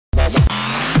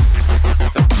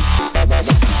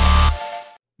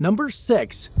Number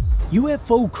 6.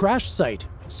 UFO Crash Site,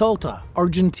 Salta,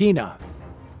 Argentina.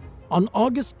 On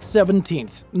August 17,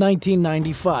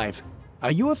 1995, a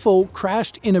UFO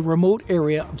crashed in a remote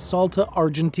area of Salta,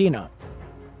 Argentina.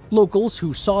 Locals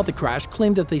who saw the crash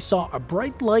claimed that they saw a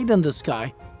bright light in the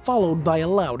sky, followed by a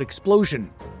loud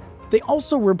explosion. They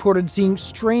also reported seeing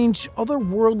strange,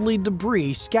 otherworldly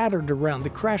debris scattered around the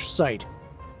crash site.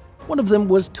 One of them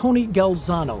was Tony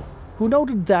Galzano, who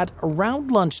noted that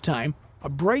around lunchtime, a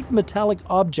bright metallic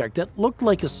object that looked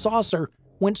like a saucer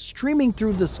went streaming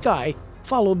through the sky,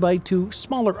 followed by two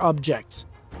smaller objects.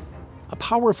 A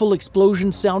powerful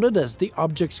explosion sounded as the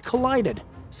objects collided,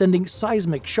 sending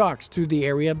seismic shocks through the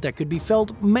area that could be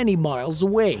felt many miles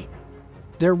away.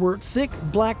 There were thick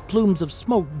black plumes of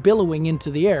smoke billowing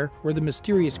into the air where the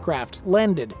mysterious craft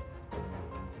landed.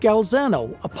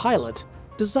 Galzano, a pilot,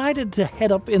 decided to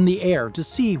head up in the air to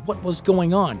see what was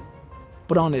going on.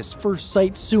 But on his first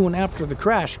sight soon after the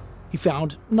crash, he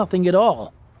found nothing at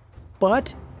all.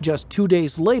 But just 2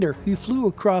 days later, he flew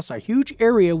across a huge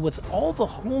area with all the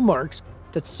hallmarks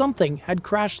that something had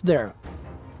crashed there.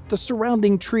 The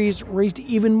surrounding trees raised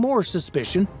even more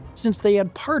suspicion since they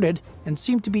had parted and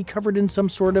seemed to be covered in some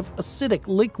sort of acidic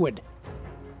liquid.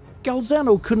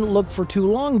 Galzano couldn't look for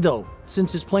too long though,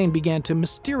 since his plane began to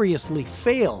mysteriously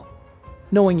fail.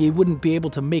 Knowing he wouldn't be able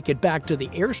to make it back to the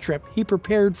airstrip, he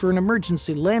prepared for an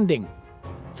emergency landing.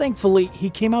 Thankfully, he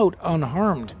came out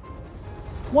unharmed.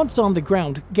 Once on the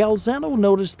ground, Galzano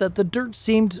noticed that the dirt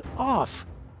seemed off.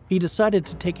 He decided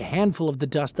to take a handful of the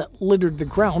dust that littered the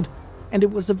ground, and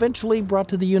it was eventually brought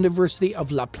to the University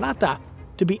of La Plata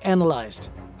to be analyzed.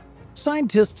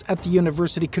 Scientists at the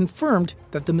university confirmed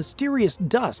that the mysterious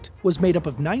dust was made up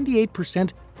of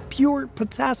 98% pure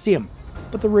potassium,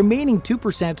 but the remaining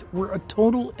 2% were a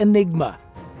total enigma.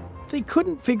 They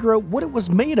couldn't figure out what it was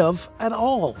made of at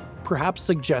all, perhaps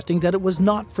suggesting that it was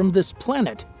not from this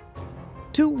planet.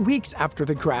 2 weeks after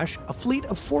the crash, a fleet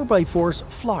of 4x4s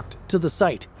flocked to the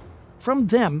site. From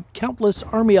them, countless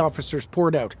army officers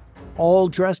poured out, all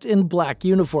dressed in black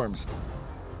uniforms.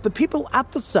 The people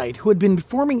at the site who had been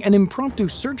forming an impromptu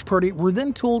search party were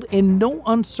then told in no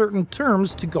uncertain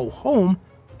terms to go home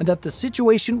and that the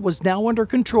situation was now under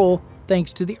control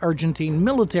thanks to the Argentine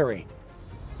military.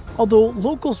 Although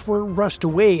locals were rushed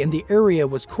away and the area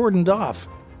was cordoned off,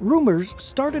 rumors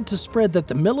started to spread that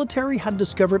the military had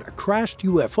discovered a crashed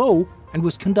UFO and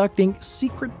was conducting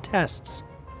secret tests.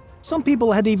 Some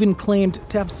people had even claimed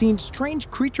to have seen strange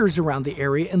creatures around the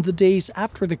area in the days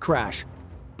after the crash.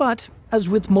 But, as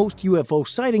with most UFO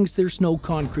sightings, there's no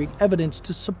concrete evidence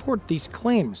to support these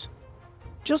claims.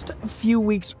 Just a few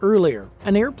weeks earlier,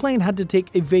 an airplane had to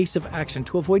take evasive action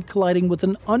to avoid colliding with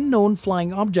an unknown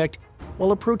flying object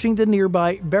while approaching the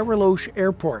nearby Bariloche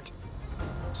airport.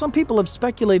 Some people have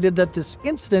speculated that this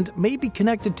incident may be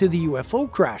connected to the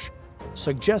UFO crash,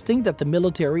 suggesting that the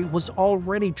military was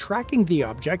already tracking the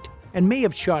object and may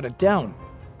have shot it down.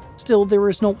 Still, there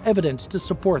is no evidence to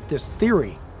support this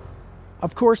theory.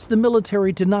 Of course, the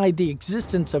military denied the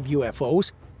existence of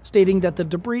UFOs, stating that the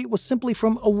debris was simply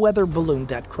from a weather balloon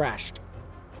that crashed.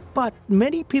 But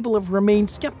many people have remained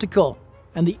skeptical,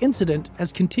 and the incident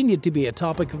has continued to be a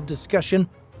topic of discussion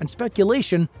and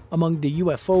speculation among the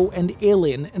UFO and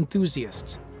alien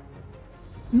enthusiasts.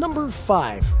 Number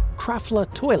 5.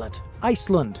 Krafla Toilet,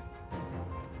 Iceland.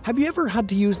 Have you ever had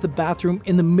to use the bathroom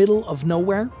in the middle of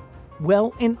nowhere?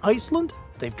 Well, in Iceland,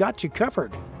 they've got you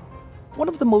covered. One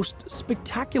of the most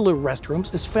spectacular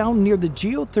restrooms is found near the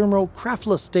geothermal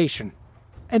Krafla station.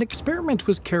 An experiment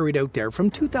was carried out there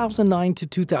from 2009 to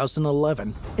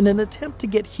 2011 in an attempt to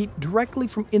get heat directly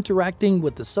from interacting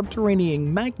with the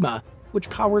subterranean magma which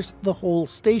powers the whole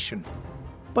station.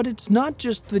 But it's not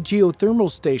just the geothermal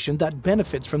station that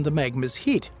benefits from the magma's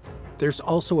heat. There's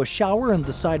also a shower on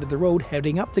the side of the road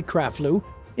heading up to Kraflu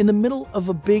in the middle of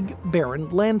a big barren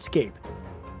landscape.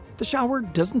 The shower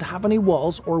doesn't have any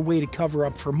walls or way to cover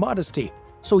up for modesty,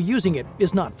 so using it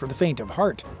is not for the faint of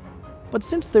heart. But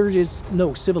since there is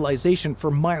no civilization for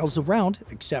miles around,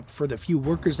 except for the few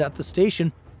workers at the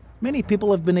station, many people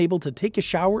have been able to take a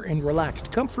shower in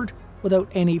relaxed comfort without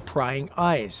any prying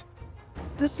eyes.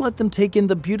 This let them take in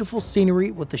the beautiful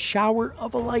scenery with the shower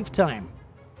of a lifetime.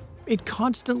 It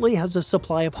constantly has a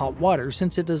supply of hot water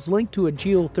since it is linked to a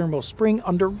geothermal spring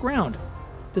underground.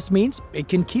 This means it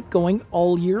can keep going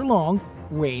all year long,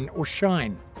 rain or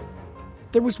shine.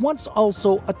 There was once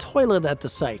also a toilet at the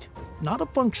site, not a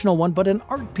functional one but an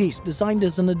art piece designed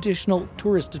as an additional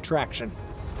tourist attraction.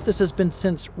 This has been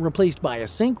since replaced by a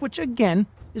sink, which again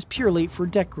is purely for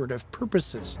decorative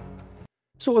purposes.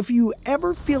 So if you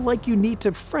ever feel like you need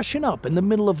to freshen up in the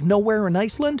middle of nowhere in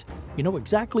Iceland, you know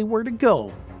exactly where to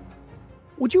go.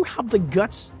 Would you have the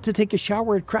guts to take a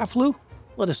shower at Kraflu?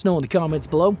 Let us know in the comments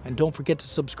below, and don't forget to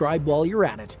subscribe while you're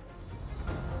at it.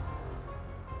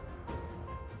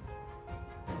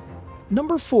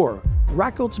 Number 4.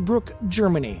 Rakelsbruck,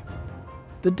 Germany.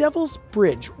 The Devil's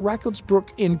Bridge,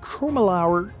 Rakelsbruck in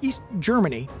Kromelauer, East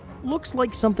Germany, looks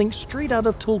like something straight out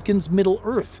of Tolkien's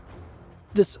Middle-earth.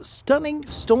 This stunning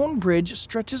stone bridge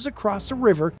stretches across a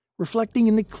river, reflecting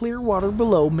in the clear water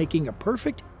below, making a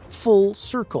perfect, full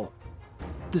circle.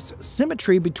 This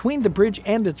symmetry between the bridge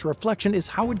and its reflection is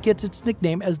how it gets its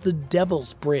nickname as the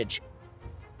Devil's Bridge.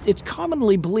 It's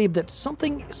commonly believed that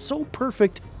something so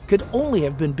perfect could only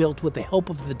have been built with the help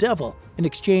of the devil in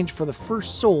exchange for the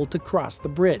first soul to cross the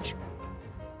bridge.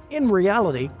 In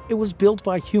reality, it was built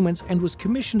by humans and was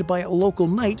commissioned by a local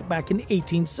knight back in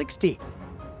 1860.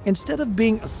 Instead of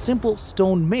being a simple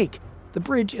stone make, the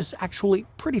bridge is actually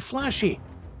pretty flashy.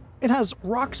 It has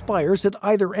rock spires at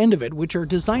either end of it, which are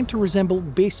designed to resemble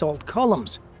basalt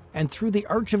columns, and through the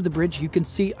arch of the bridge you can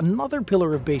see another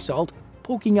pillar of basalt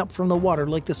poking up from the water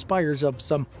like the spires of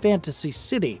some fantasy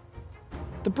city.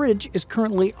 The bridge is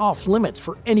currently off limits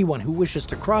for anyone who wishes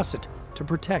to cross it to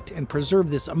protect and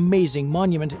preserve this amazing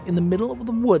monument in the middle of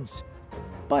the woods.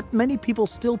 But many people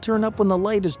still turn up when the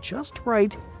light is just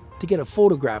right to get a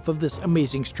photograph of this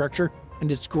amazing structure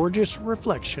and its gorgeous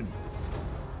reflection.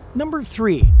 Number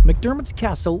 3. McDermott's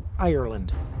Castle,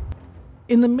 Ireland.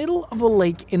 In the middle of a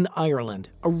lake in Ireland,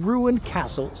 a ruined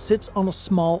castle sits on a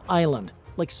small island,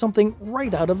 like something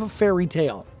right out of a fairy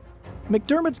tale.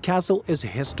 McDermott's Castle is a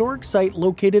historic site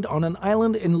located on an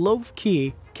island in Lough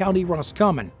Key, County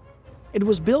Roscommon. It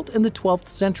was built in the 12th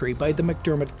century by the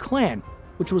McDermott clan,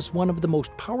 which was one of the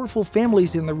most powerful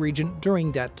families in the region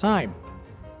during that time.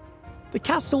 The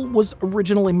castle was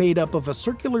originally made up of a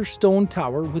circular stone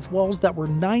tower with walls that were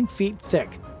 9 feet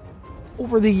thick.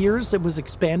 Over the years, it was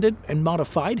expanded and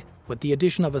modified with the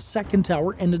addition of a second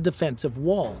tower and a defensive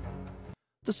wall.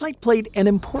 The site played an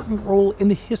important role in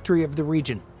the history of the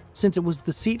region, since it was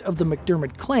the seat of the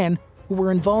McDermott clan, who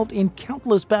were involved in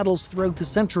countless battles throughout the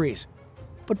centuries.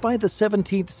 But by the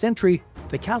 17th century,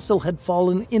 the castle had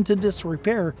fallen into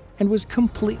disrepair and was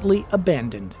completely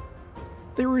abandoned.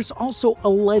 There is also a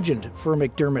legend for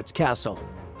McDermott's Castle.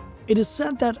 It is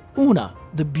said that Una,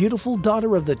 the beautiful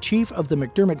daughter of the chief of the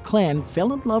McDermott clan,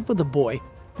 fell in love with a boy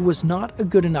who was not a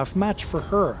good enough match for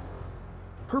her.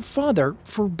 Her father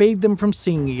forbade them from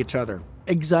seeing each other,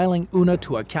 exiling Una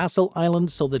to a castle island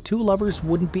so the two lovers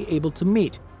wouldn't be able to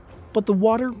meet. But the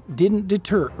water didn't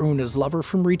deter Una's lover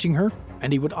from reaching her,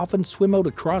 and he would often swim out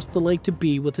across the lake to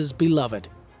be with his beloved.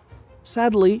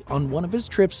 Sadly, on one of his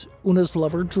trips, Una's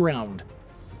lover drowned.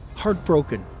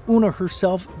 Heartbroken, Una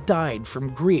herself died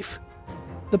from grief.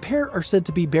 The pair are said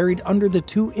to be buried under the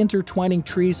 2 intertwining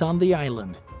trees on the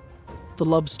island. The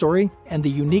love story and the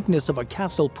uniqueness of a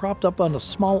castle propped up on a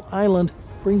small island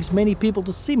brings many people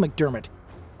to see McDermott,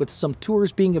 with some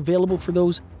tours being available for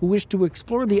those who wish to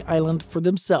explore the island for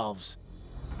themselves.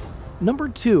 Number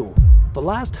 2. The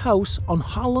Last House on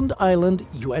Holland Island,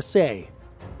 USA.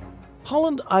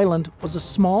 Holland Island was a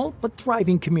small but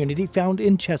thriving community found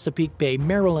in Chesapeake Bay,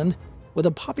 Maryland, with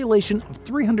a population of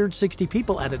 360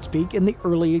 people at its peak in the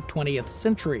early 20th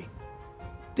century.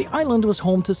 The island was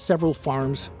home to several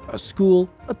farms, a school,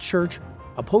 a church,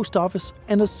 a post office,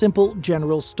 and a simple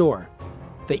general store.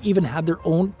 They even had their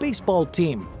own baseball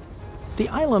team. The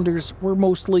islanders were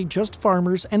mostly just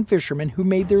farmers and fishermen who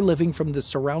made their living from the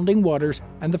surrounding waters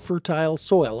and the fertile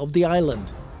soil of the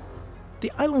island.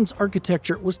 The island's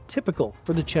architecture was typical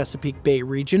for the Chesapeake Bay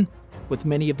region, with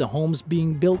many of the homes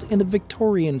being built in a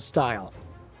Victorian style.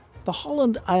 The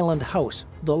Holland Island House,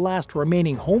 the last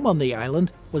remaining home on the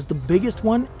island, was the biggest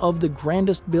one of the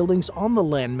grandest buildings on the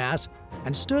landmass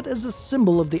and stood as a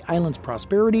symbol of the island's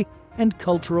prosperity and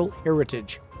cultural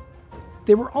heritage.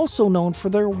 They were also known for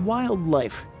their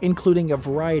wildlife, including a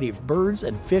variety of birds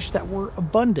and fish that were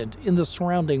abundant in the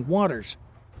surrounding waters.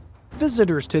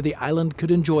 Visitors to the island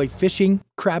could enjoy fishing,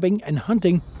 crabbing, and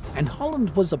hunting, and Holland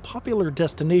was a popular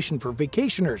destination for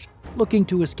vacationers looking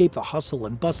to escape the hustle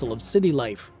and bustle of city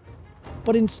life.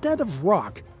 But instead of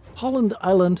rock, Holland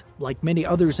Island, like many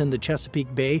others in the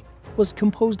Chesapeake Bay, was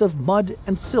composed of mud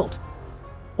and silt.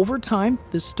 Over time,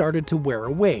 this started to wear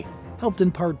away, helped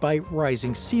in part by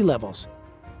rising sea levels.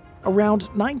 Around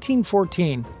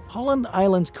 1914, Holland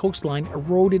Island's coastline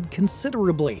eroded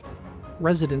considerably.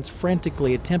 Residents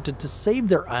frantically attempted to save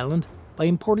their island by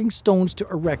importing stones to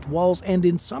erect walls and,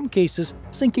 in some cases,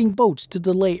 sinking boats to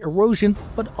delay erosion,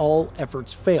 but all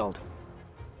efforts failed.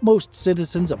 Most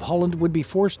citizens of Holland would be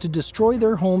forced to destroy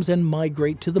their homes and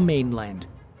migrate to the mainland.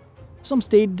 Some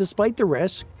stayed despite the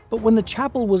risk, But when the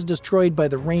chapel was destroyed by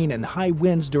the rain and high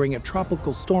winds during a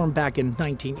tropical storm back in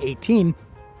 1918,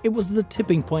 it was the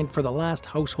tipping point for the last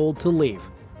household to leave.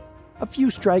 A few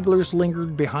stragglers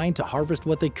lingered behind to harvest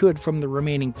what they could from the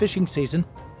remaining fishing season,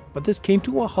 but this came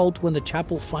to a halt when the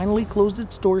chapel finally closed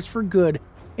its doors for good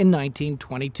in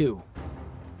 1922.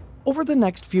 Over the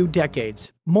next few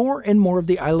decades, more and more of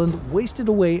the island wasted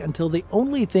away until the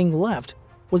only thing left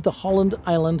was the Holland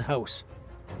Island House.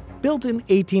 Built in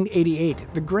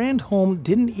 1888, the grand home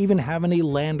didn't even have any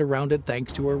land around it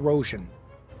thanks to erosion,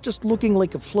 just looking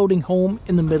like a floating home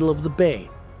in the middle of the bay.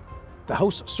 The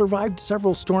house survived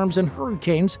several storms and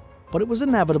hurricanes, but it was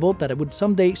inevitable that it would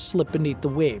someday slip beneath the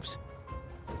waves.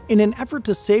 In an effort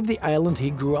to save the island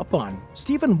he grew up on,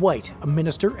 Stephen White, a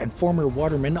minister and former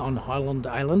waterman on Holland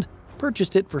Island,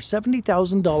 purchased it for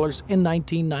 $70,000 in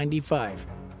 1995.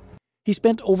 He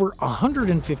spent over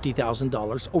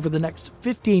 $150,000 over the next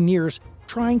 15 years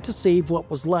trying to save what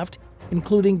was left,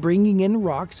 including bringing in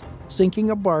rocks,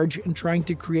 sinking a barge, and trying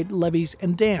to create levees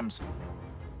and dams.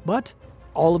 But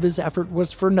all of his effort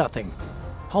was for nothing.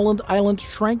 Holland Island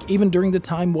shrank even during the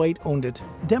time White owned it,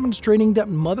 demonstrating that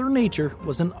Mother Nature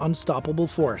was an unstoppable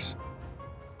force.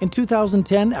 In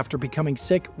 2010, after becoming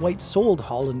sick, White sold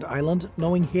Holland Island,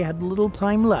 knowing he had little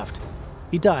time left.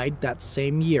 He died that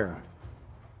same year.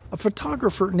 A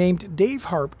photographer named Dave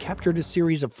Harp captured a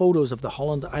series of photos of the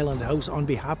Holland Island house on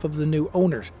behalf of the new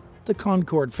owners, the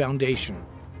Concord Foundation.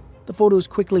 The photos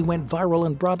quickly went viral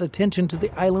and brought attention to the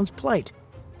island's plight.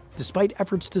 Despite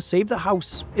efforts to save the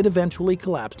house, it eventually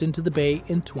collapsed into the bay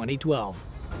in 2012.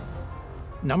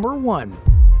 Number 1.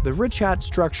 The Richat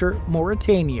Structure,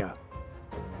 Mauritania.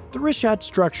 The Richat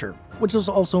Structure, which is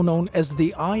also known as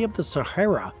the Eye of the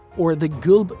Sahara or the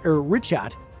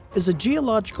Gulb-er-Richat, is a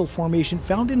geological formation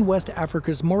found in West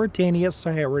Africa's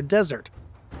Mauritania-Sahara Desert.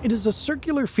 It is a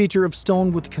circular feature of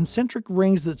stone with concentric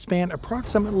rings that span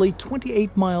approximately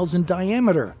 28 miles in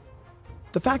diameter.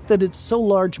 The fact that it's so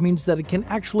large means that it can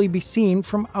actually be seen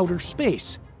from outer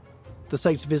space. The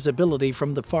site's visibility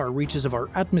from the far reaches of our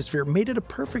atmosphere made it a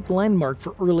perfect landmark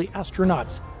for early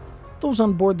astronauts. Those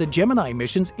on board the Gemini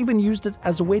missions even used it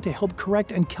as a way to help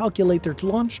correct and calculate their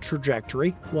launch trajectory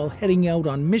while heading out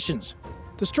on missions.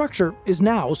 The structure is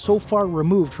now so far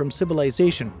removed from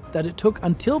civilization that it took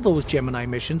until those Gemini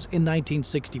missions in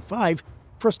 1965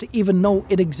 for us to even know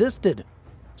it existed.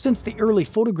 Since the early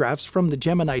photographs from the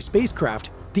Gemini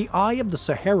spacecraft, the Eye of the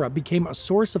Sahara became a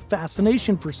source of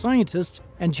fascination for scientists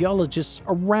and geologists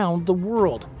around the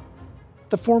world.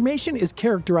 The formation is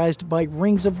characterized by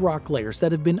rings of rock layers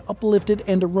that have been uplifted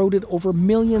and eroded over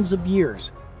millions of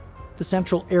years. The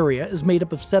central area is made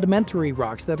up of sedimentary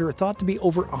rocks that are thought to be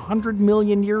over 100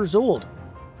 million years old,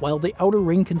 while the outer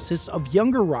ring consists of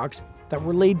younger rocks that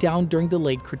were laid down during the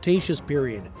late Cretaceous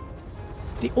period.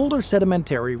 The older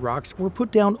sedimentary rocks were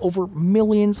put down over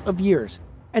millions of years,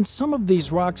 and some of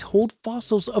these rocks hold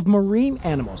fossils of marine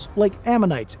animals like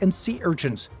ammonites and sea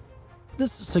urchins.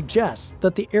 This suggests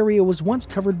that the area was once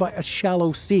covered by a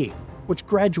shallow sea, which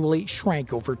gradually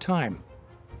shrank over time.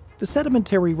 The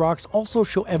sedimentary rocks also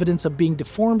show evidence of being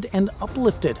deformed and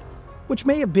uplifted, which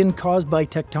may have been caused by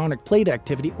tectonic plate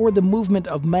activity or the movement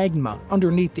of magma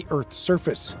underneath the Earth's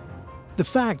surface. The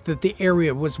fact that the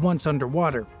area was once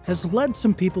underwater has led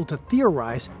some people to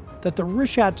theorize that the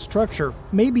Richat structure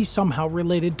may be somehow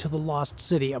related to the lost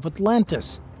city of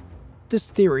Atlantis. This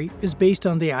theory is based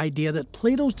on the idea that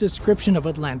Plato's description of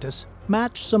Atlantis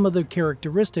matched some of the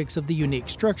characteristics of the unique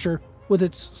structure with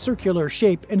its circular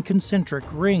shape and concentric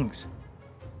rings.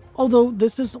 Although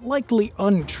this is likely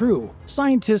untrue,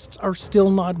 scientists are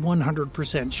still not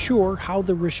 100% sure how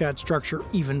the Richat structure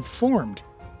even formed.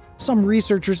 Some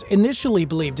researchers initially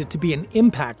believed it to be an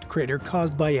impact crater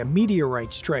caused by a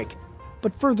meteorite strike,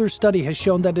 but further study has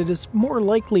shown that it is more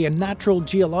likely a natural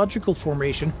geological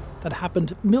formation that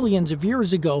happened millions of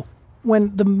years ago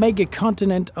when the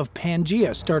megacontinent of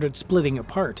Pangaea started splitting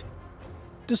apart.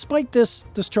 Despite this,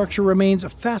 the structure remains a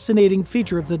fascinating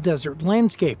feature of the desert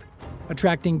landscape,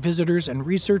 attracting visitors and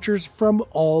researchers from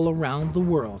all around the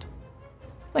world.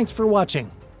 Thanks for watching.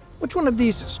 Which one of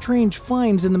these strange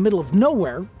finds in the middle of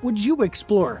nowhere would you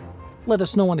explore? Let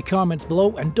us know in the comments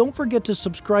below, and don't forget to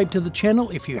subscribe to the channel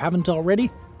if you haven't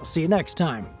already. I'll see you next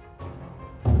time.